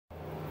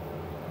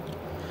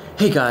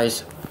Hey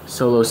guys,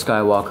 Solo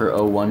Skywalker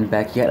 01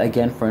 back yet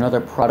again for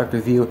another product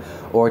review,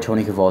 or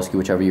Tony Kowalski,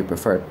 whichever you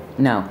prefer.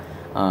 Now,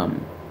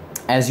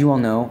 as you all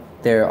know,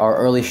 there are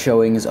early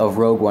showings of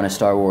Rogue One: A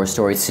Star Wars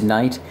Story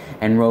tonight,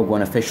 and Rogue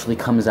One officially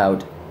comes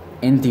out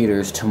in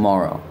theaters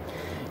tomorrow.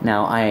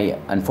 Now,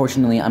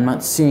 unfortunately, I'm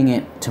not seeing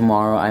it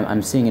tomorrow.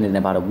 I'm seeing it in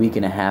about a week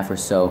and a half or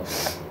so.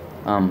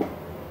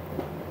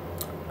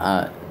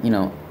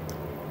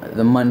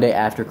 The Monday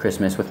after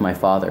Christmas with my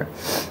father.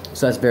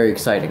 So that's very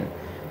exciting.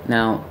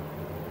 Now,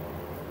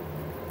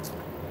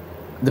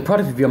 the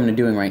product review I'm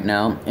doing right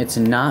now, it's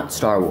not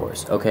Star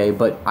Wars, okay?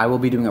 But I will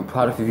be doing a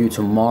product review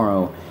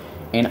tomorrow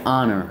in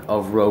honor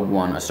of Rogue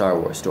One: A Star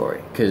Wars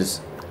Story.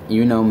 Because,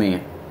 you know me,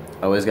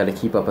 I always got to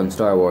keep up on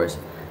Star Wars.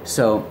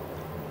 So,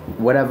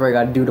 whatever I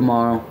got to do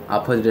tomorrow,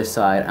 I'll put it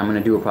aside. I'm going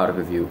to do a product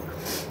review.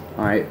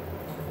 Alright?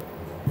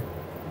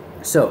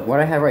 So, what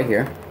I have right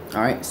here,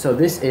 alright? So,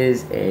 this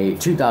is a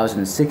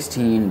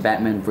 2016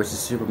 Batman vs.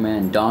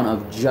 Superman Dawn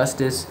of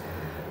Justice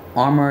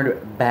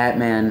Armored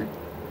Batman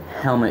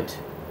helmet.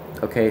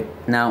 Okay,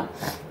 now,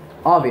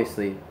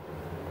 obviously,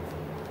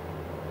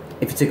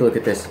 if you take a look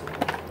at this,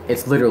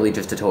 it's literally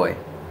just a toy,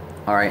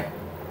 alright?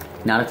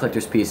 Not a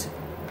collector's piece,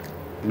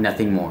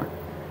 nothing more.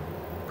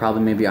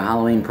 Probably maybe a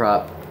Halloween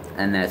prop,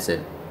 and that's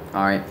it,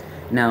 alright?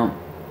 Now,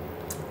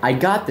 I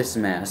got this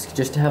mask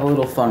just to have a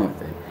little fun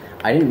with it.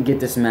 I didn't get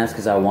this mask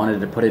because I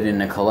wanted to put it in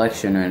a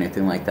collection or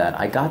anything like that.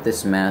 I got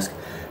this mask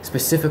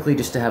specifically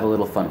just to have a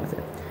little fun with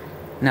it.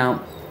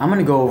 Now, I'm going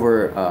to go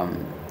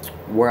over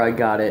where I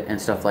got it and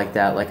stuff like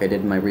that, like I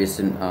did in my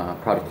recent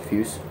product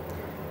reviews.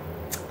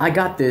 I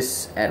got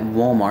this at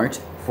Walmart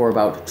for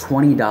about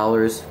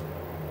 $20,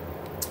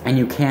 and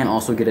you can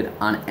also get it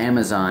on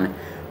Amazon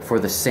for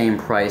the same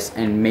price,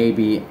 and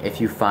maybe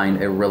if you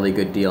find a really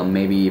good deal,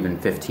 maybe even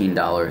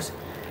 $15.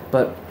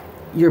 But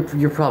you're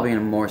probably gonna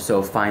more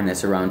so find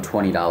this around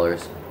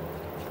 $20.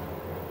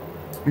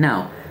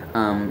 Now,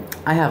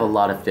 I have a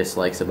lot of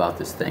dislikes about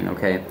this thing,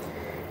 okay?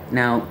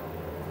 Now,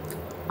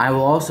 I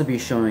will also be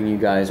showing you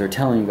guys, or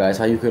telling you guys,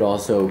 how you could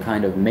also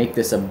kind of make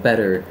this a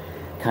better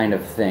kind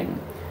of thing.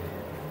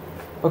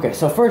 Okay,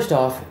 so first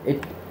off,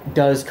 it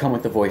does come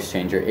with a voice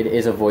changer. It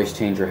is a voice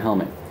changer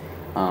helmet.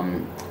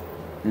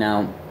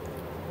 Now,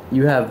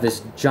 you have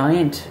this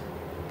giant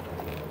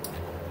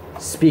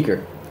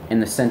speaker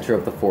in the center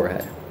of the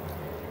forehead.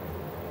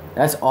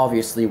 That's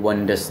obviously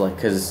one dislike,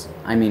 because,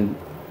 I mean,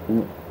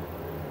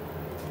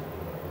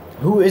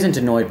 who isn't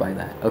annoyed by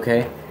that,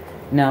 okay?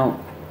 Now,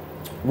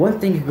 one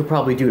thing you could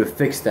probably do to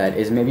fix that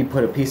is maybe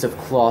put a piece of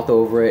cloth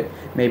over it,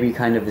 maybe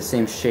kind of the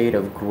same shade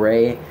of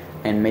gray,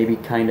 and maybe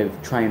kind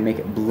of try and make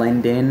it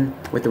blend in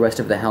with the rest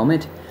of the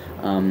helmet.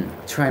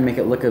 Try and make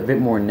it look a bit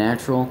more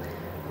natural.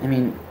 I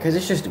mean, because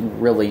it's just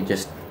really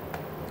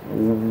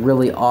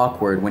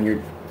awkward when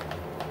you're...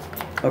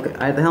 Okay,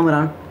 I have the helmet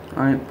on,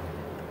 alright.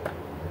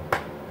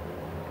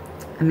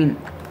 I mean,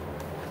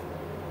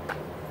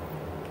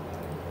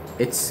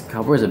 it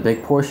covers a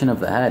big portion of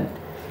the head,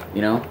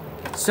 you know?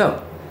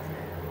 So,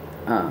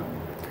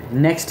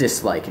 next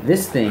dislike.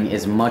 This thing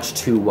is much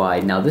too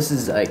wide. Now, this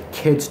is a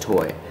kid's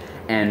toy,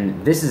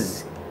 and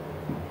it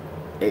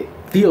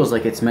feels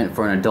like it's meant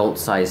for an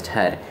adult-sized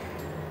head.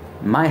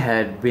 My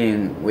head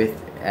being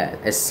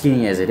as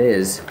skinny as it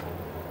is,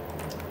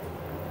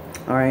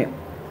 alright,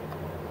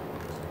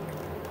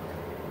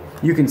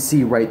 you can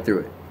see right through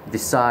it. The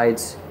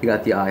sides, you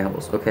got the eye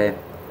holes, okay?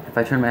 If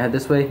I turn my head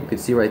this way, you can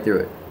see right through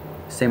it.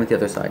 Same with the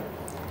other side.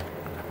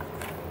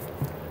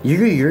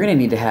 You're going to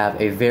need to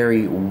have a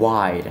very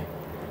wide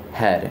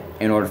head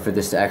in order for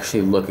this to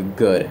actually look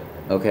good,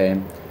 okay?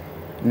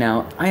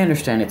 Now, I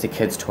understand it's a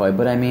kid's toy,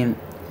 but I mean,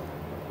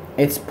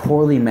 it's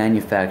poorly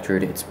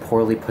manufactured, it's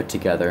poorly put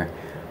together.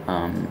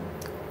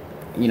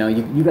 You know,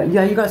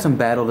 you got some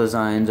battle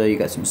designs, you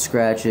got some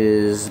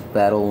scratches,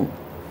 battle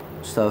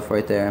stuff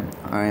right there,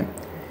 alright?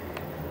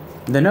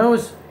 The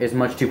nose is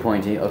much too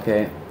pointy,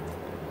 okay?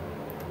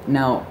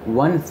 Now,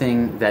 one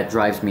thing that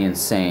drives me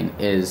insane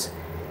is,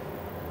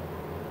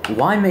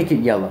 why make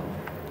it yellow?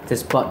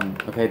 This button,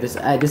 okay? This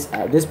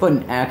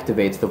button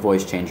activates the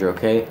voice changer,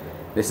 okay?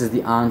 This is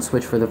the on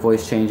switch for the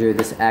voice changer.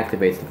 This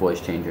activates the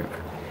voice changer.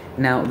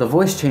 Now, the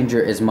voice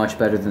changer is much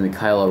better than the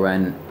Kylo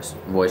Ren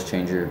voice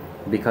changer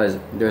because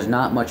there's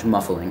not much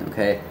muffling,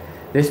 okay?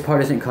 This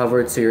part isn't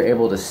covered, so you're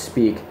able to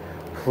speak,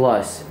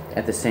 plus,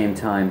 at the same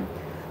time,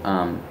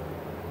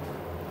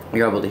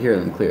 you're able to hear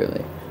them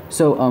clearly.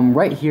 So,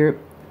 right here,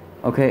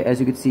 okay, as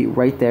you can see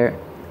right there,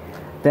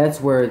 that's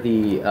where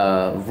the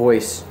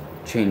voice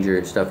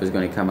changer stuff is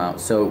going to come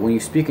out. So when you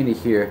speak into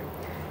here,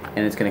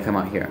 and it's going to come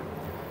out here.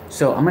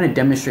 So I'm going to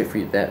demonstrate for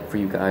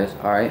you guys,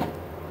 alright?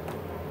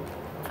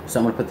 So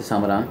I'm going to put this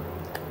helmet on.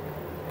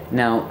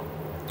 Now,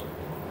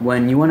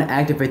 when you want to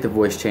activate the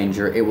voice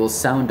changer, it will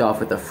sound off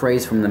with a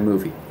phrase from the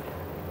movie.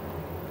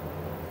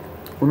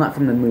 Well, not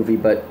from the movie,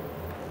 but...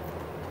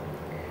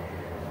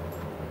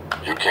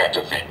 You can't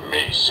defeat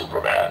me,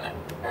 Superman.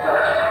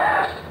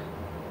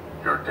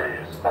 Your day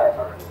is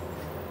over.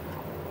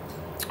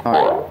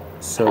 Alright,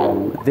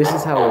 so this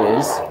is how it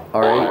is.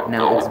 Alright,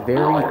 now it's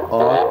very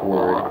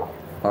awkward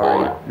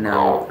Alright,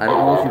 now, I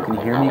don't know if you can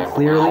hear me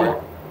clearly.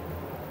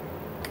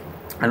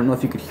 I don't know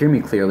if you could hear me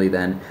clearly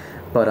then,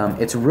 but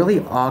it's really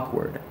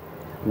awkward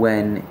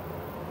when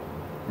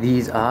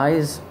these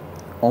eyes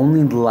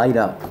only light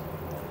up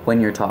when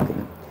you're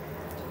talking.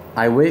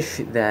 I wish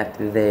that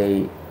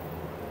they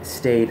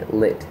stayed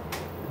lit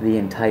the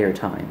entire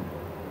time.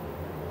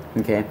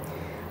 Okay?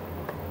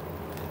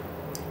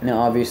 Now,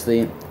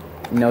 obviously,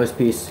 nose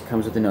piece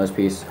comes with the nose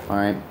piece,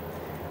 alright?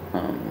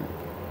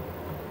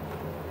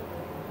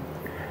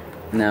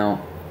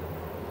 Now,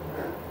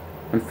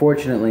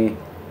 unfortunately,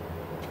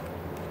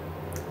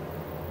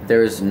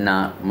 there's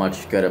not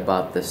much good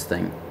about this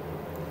thing.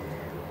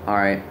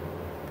 Alright?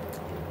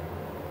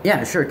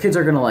 Yeah, sure, kids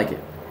are gonna like it.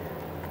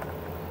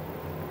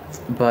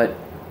 But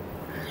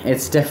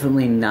it's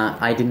definitely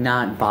not. I did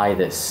not buy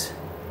this,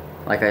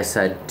 like I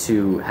said,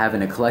 to have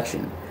in a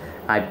collection.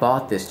 I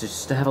bought this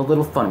just to have a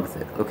little fun with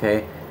it,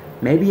 okay?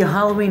 Maybe a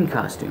Halloween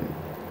costume.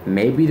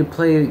 Maybe to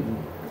play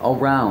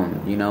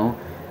around, you know?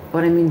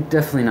 But I mean,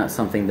 definitely not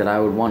something that I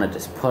would want to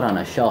just put on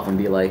a shelf and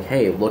be like,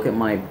 hey, look at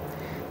my,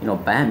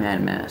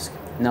 Batman mask.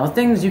 Now,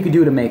 things you could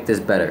do to make this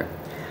better.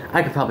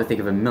 I could probably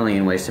think of a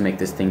million ways to make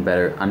this thing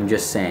better. I'm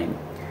just saying.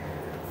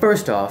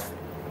 First off,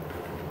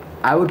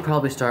 I would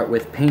probably start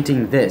with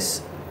painting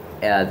this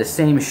the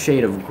same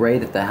shade of gray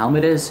that the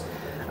helmet is,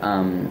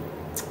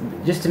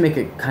 just to make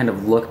it kind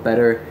of look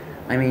better.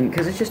 I mean,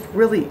 because it's just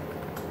really,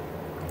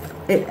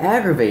 it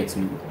aggravates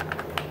me,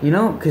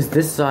 because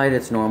this side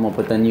it's normal,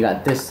 but then you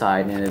got this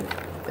side and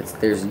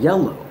there's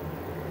yellow.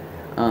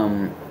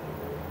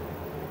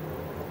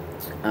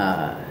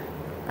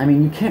 I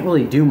mean, you can't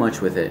really do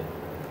much with it,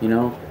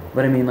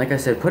 but I mean, like I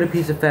said, put a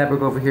piece of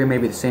fabric over here,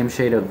 maybe the same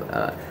shade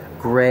of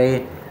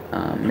gray,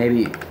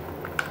 maybe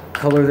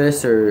color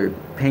this or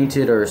paint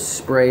it or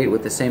spray it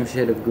with the same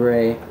shade of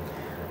gray.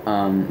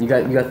 You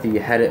got the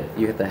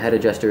head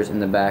adjusters in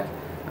the back,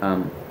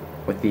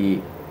 with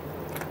the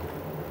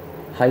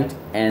height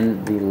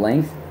and the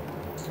length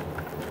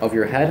of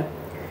your head.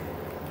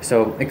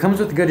 So it comes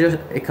with a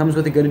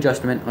good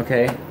adjustment.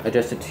 Okay,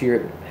 adjust it to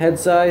your head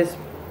size.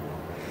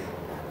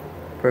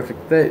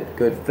 Perfect fit,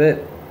 good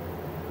fit.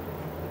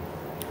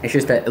 It's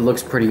just that it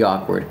looks pretty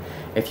awkward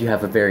if you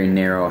have a very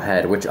narrow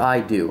head, which I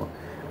do.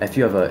 If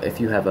you have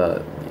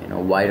a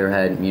wider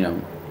head,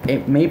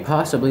 it may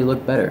possibly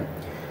look better.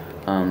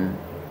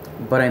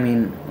 But I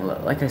mean,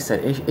 like I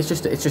said, it's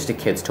just a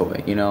kid's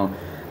toy,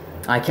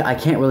 I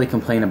can't really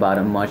complain about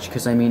it much,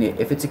 because I mean,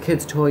 if it's a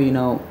kid's toy,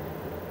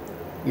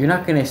 you're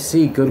not gonna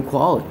see good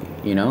quality,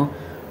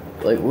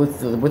 like with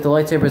the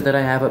lightsabers that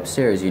I have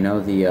upstairs,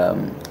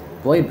 the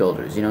blade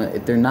builders,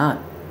 they're not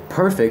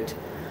perfect,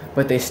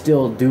 but they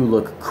still do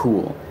look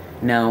cool.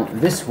 Now,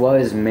 this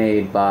was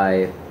made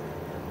by,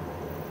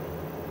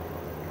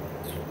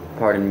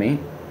 pardon me,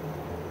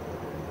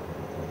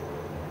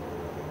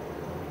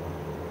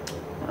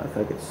 if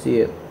I could see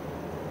it.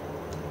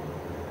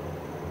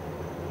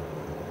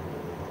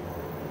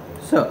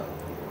 So,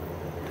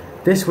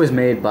 this was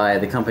made by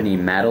the company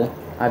Mattel.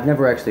 I've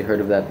never actually heard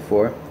of that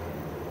before.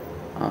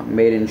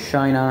 Made in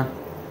China.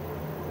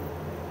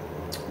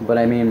 But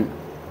I mean,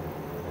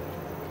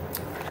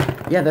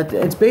 yeah,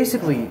 it's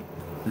basically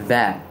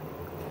that.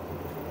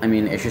 I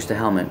mean, it's just a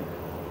helmet.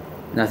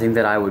 Nothing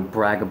that I would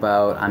brag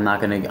about. I'm not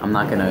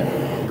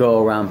gonna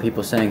go around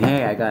people saying,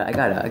 "Hey, I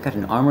got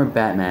an armored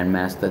Batman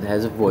mask that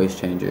has a voice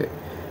changer."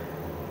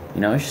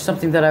 It's just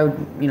something that I would,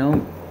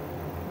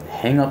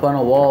 hang up on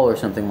a wall or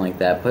something like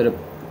that. Put a,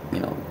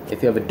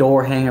 if you have a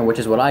door hanger, which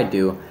is what I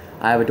do.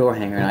 I have a door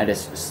hanger and I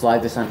just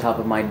slide this on top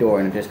of my door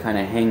and it just kind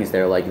of hangs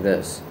there like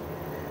this.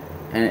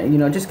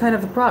 And just kind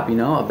of a prop,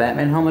 a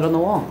Batman helmet on the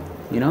wall,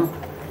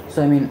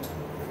 So I mean,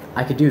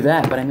 I could do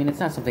that, but I mean, it's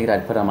not something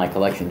that I'd put on my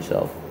collection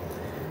shelf.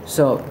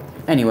 So,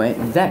 anyway,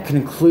 that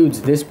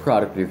concludes this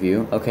product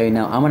review. Okay,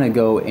 now I'm going to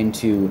go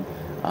into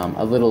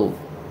a little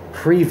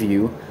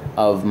preview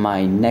of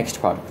my next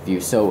product review.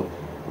 So,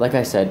 like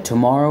I said,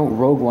 tomorrow,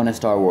 Rogue One: A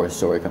Star Wars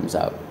Story comes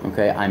out.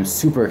 Okay, I'm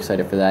super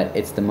excited for that.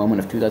 It's the moment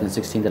of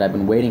 2016 that I've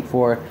been waiting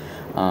for.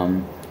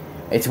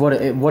 It's what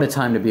a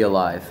time to be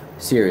alive.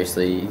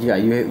 Seriously,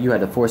 you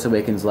had The Force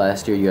Awakens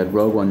last year. You had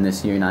Rogue One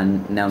this year.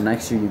 Now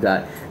next year you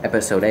got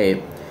Episode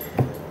 8.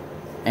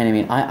 And I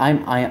mean,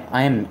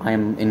 I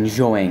am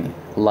enjoying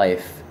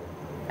life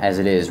as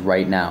it is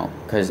right now,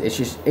 because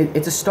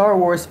it's a Star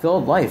Wars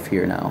filled life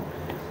here now.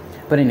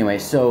 But anyway,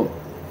 so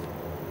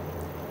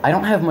I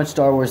don't have much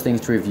Star Wars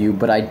things to review,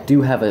 but I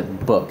do have a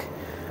book.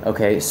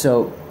 Okay,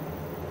 so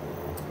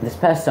this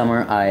past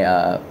summer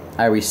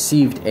I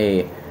received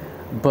a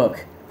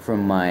book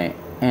from my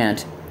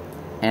aunt,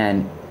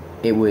 and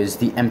it was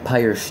The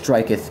Empire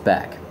Striketh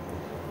Back.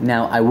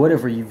 Now, I would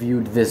have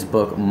reviewed this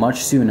book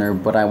much sooner,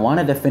 but I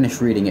wanted to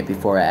finish reading it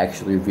before I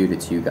actually reviewed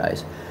it to you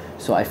guys.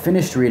 So I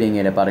finished reading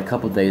it about a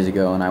couple days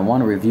ago, and I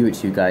want to review it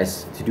to you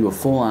guys to do a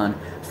full-on,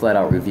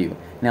 flat-out review.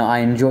 Now, I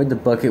enjoyed the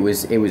book. It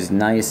was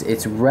nice.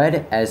 It's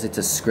read as it's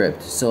a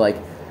script. So, like,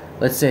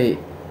 let's say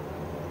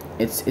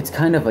it's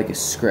kind of like a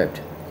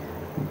script,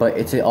 but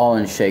it's all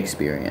in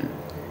Shakespearean.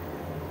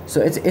 So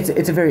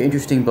it's a very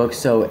interesting book.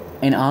 So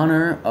in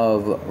honor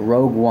of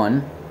Rogue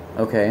One,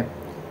 okay,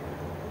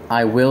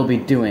 I will be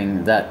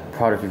doing that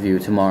product review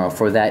tomorrow,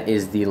 for that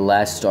is the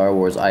last Star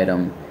Wars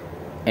item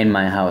in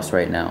my house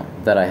right now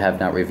that I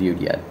have not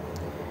reviewed yet.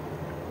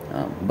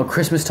 But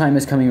Christmas time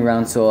is coming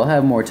around, so I'll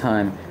have more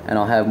time and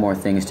I'll have more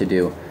things to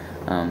do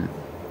and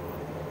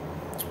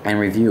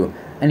review.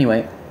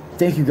 Anyway,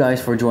 thank you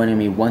guys for joining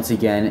me once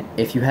again.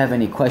 If you have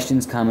any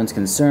questions, comments,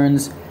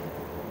 concerns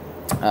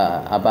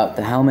about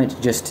the helmet,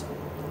 just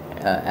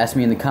ask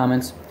me in the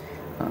comments.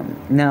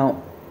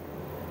 Now,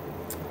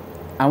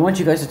 I want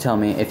you guys to tell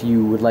me if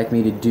you would like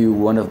me to do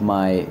one of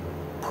my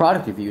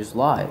product reviews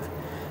live,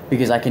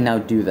 because I can now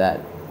do that.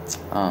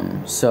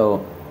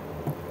 So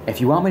if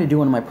you want me to do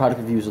one of my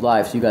product reviews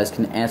live so you guys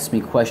can ask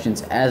me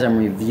questions as I'm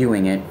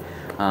reviewing it,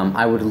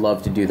 I would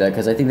love to do that,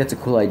 because I think that's a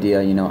cool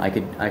idea. You know, I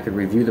could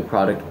review the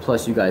product,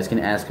 plus you guys can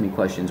ask me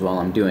questions while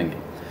I'm doing it.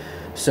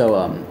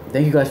 So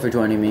thank you guys for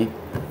joining me.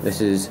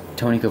 This is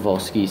Tony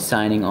Kowalski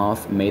signing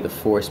off. May the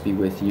Force be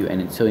with you,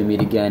 and until we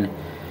meet again,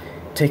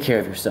 take care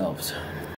of yourselves.